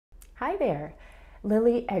Hi there,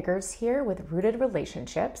 Lily Eggers here with Rooted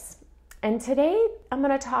Relationships, and today I'm going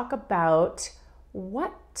to talk about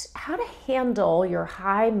how to handle your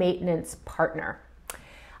high maintenance partner.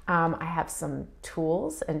 I have some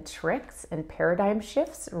tools and tricks and paradigm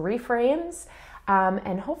shifts, reframes,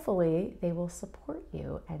 and hopefully they will support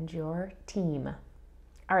you and your team.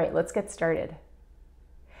 All right, let's get started.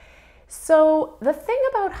 So the thing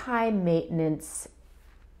about high maintenance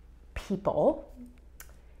people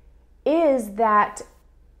is that,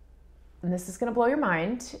 and this is going to blow your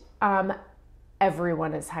mind,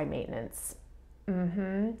 everyone is high maintenance.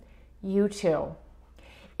 You too.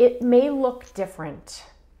 It may look different,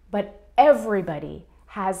 but everybody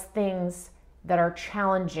has things that are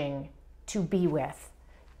challenging to be with.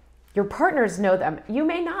 Your partners know them. You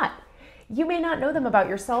may not. You may not know them about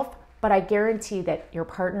yourself, but I guarantee that your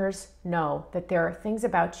partners know that there are things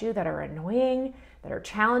about you that are annoying, that are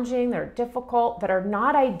challenging, that are difficult, that are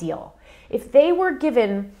not ideal. If they were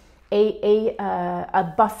given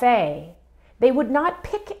a buffet, they would not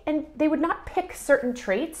pick certain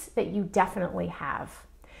traits that you definitely have.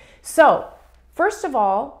 So, first of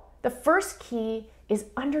all, the first key is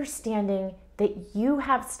understanding that you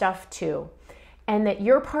have stuff too, and that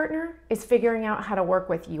your partner is figuring out how to work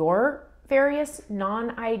with your various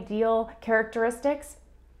non-ideal characteristics,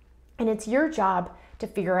 and it's your job to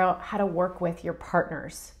figure out how to work with your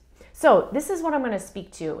partners. So this is what I'm going to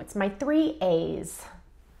speak to. It's my 3 A's.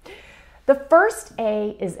 The first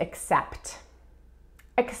A is accept.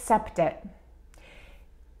 Accept it.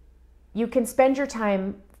 You can spend your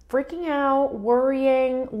time freaking out,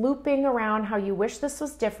 worrying, looping around how you wish this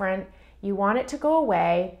was different, you want it to go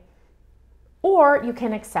away, or you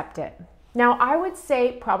can accept it. Now, I would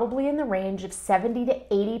say probably in the range of 70 to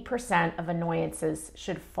 80% of annoyances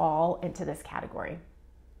should fall into this category.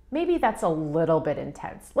 Maybe that's a little bit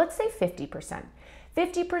intense. Let's say 50%.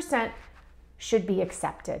 50% should be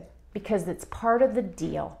accepted because it's part of the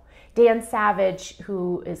deal. Dan Savage,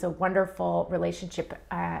 who is a wonderful relationship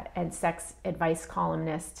and sex advice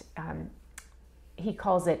columnist, he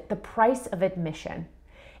calls it the price of admission.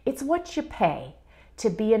 It's what you pay to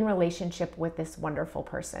be in relationship with this wonderful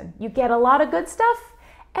person. You get a lot of good stuff,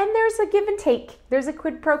 and there's a give and take. There's a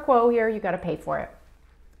quid pro quo here. You got to pay for it.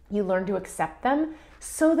 You learn to accept them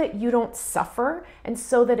so that you don't suffer and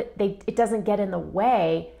so that it doesn't get in the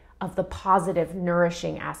way of the positive,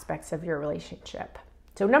 nourishing aspects of your relationship.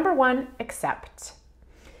 So number 1, accept.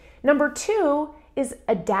 Number 2 is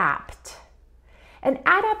adapt. And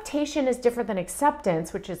adaptation is different than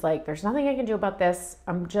acceptance, which is like, there's nothing I can do about this.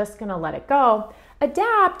 I'm just going to let it go.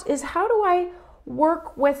 Adapt is, how do I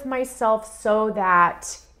work with myself so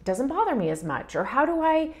that it doesn't bother me as much? Or how do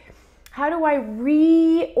I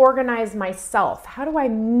reorganize myself? How do I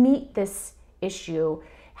meet this issue?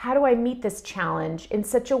 How do I meet this challenge in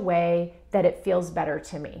such a way that it feels better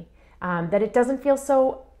to me? That it doesn't feel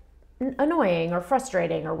so annoying or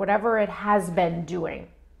frustrating or whatever it has been doing.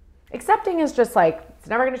 Accepting is just like, it's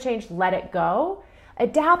never going to change, let it go.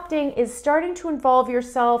 Adapting is starting to involve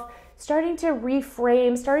yourself, starting to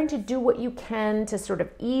reframe, starting to do what you can to sort of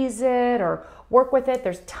ease it or work with it.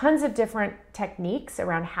 There's tons of different techniques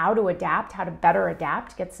around how to adapt, how to better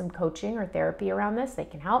adapt. Get some coaching or therapy around this. They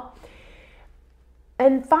can help.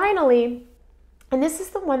 And finally, and this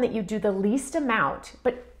is the one that you do the least amount,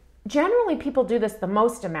 but generally people do this the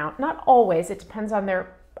most amount. Not always. It depends on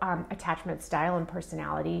their attachment style and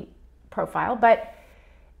personality profile, but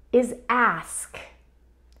is ask.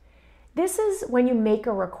 This is when you make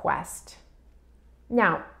a request.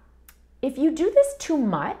 Now, if you do this too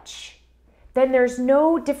much, then there's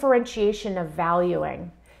no differentiation of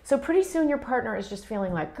valuing. So pretty soon your partner is just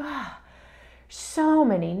feeling like, so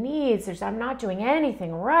many needs. I'm not doing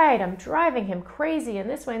anything right. I'm driving him crazy in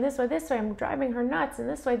this way and this way, this way. I'm driving her nuts in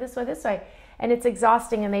this way, this way, this way. And it's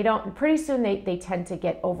exhausting, and pretty soon they tend to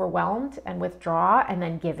get overwhelmed and withdraw and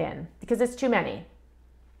then give in because it's too many.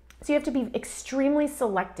 So you have to be extremely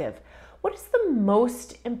selective. What is the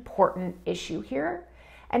most important issue here?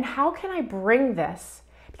 And how can I bring this?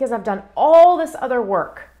 Because I've done all this other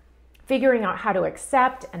work, figuring out how to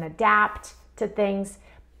accept and adapt to things,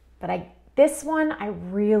 but this one I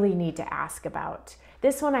really need to ask about.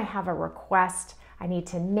 This one I have a request. I need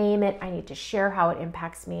to name it. I need to share how it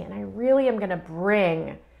impacts me. And I really am going to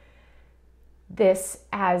bring this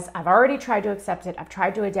as I've already tried to accept it. I've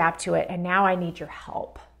tried to adapt to it. And now I need your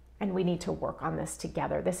help. And we need to work on this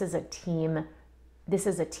together. This is a team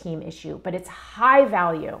issue, but it's high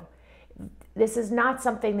value. This is not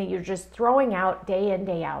something that you're just throwing out day in,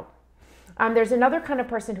 day out. There's another kind of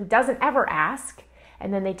person who doesn't ever ask,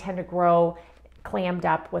 and then they tend to grow clammed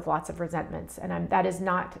up with lots of resentments. And that is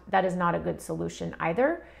not a good solution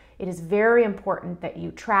either. it is very important that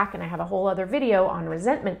you track, and I have a whole other video on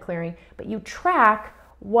resentment clearing, but you track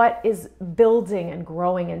what is building and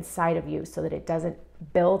growing inside of you so that it doesn't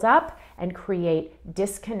build up and create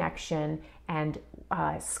disconnection and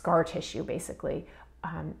scar tissue, basically,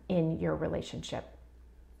 in your relationship.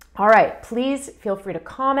 All right, please feel free to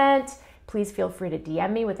comment. Please feel free to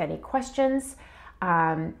DM me with any questions.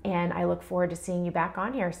 And I look forward to seeing you back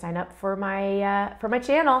on here. Sign up for my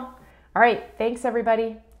channel. All right, thanks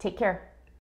everybody. Take care.